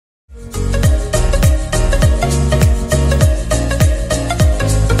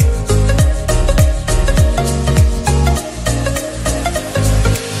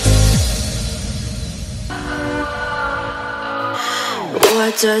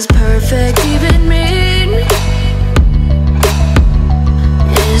does perfect even mean?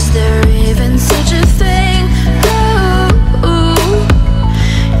 Is there even such a thing? Ooh,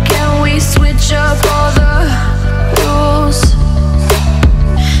 can we switch up all the rules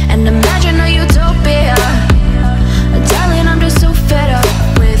and imagine a utopia? Darling, I'm just so fed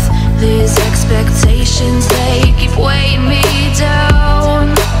up with these expectations. They keep weighing me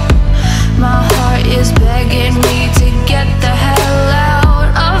down. My heart is begging me to get the hell out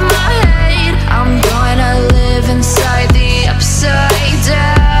of my head. I'm gonna live inside the upside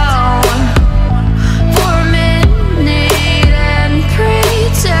down for a minute and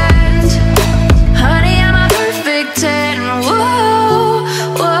pretend, honey, I'm a perfect 10. Whoa,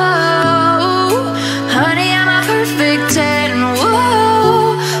 whoa, honey, I'm a perfect 10.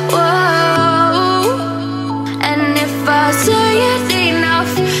 Whoa, whoa, and if I say it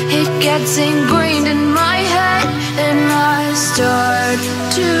enough, it gets ingrained in my head, and I start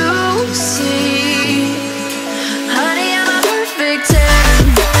to see, honey, I'm a perfect 10.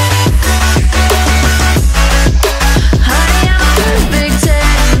 Honey, I'm a perfect 10.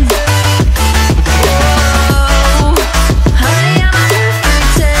 Whoa, honey, I'm a perfect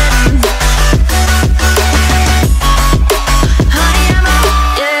 10. Honey, I'm a,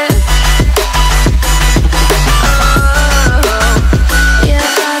 yeah. Oh, yeah,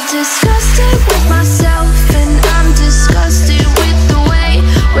 I've discussed it with myself, and I'm disgusted with the way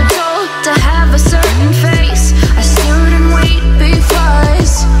we're told to have a certain face, a certain weight,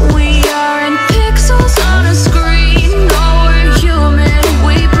 because we aren't pixels on a screen. No, we're human,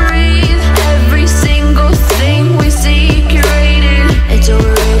 we breathe. Every single thing we see curated, it's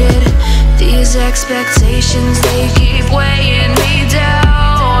overrated. These expectations, they keep weighing me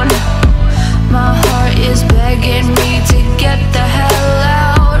down. My heart is begging me to get the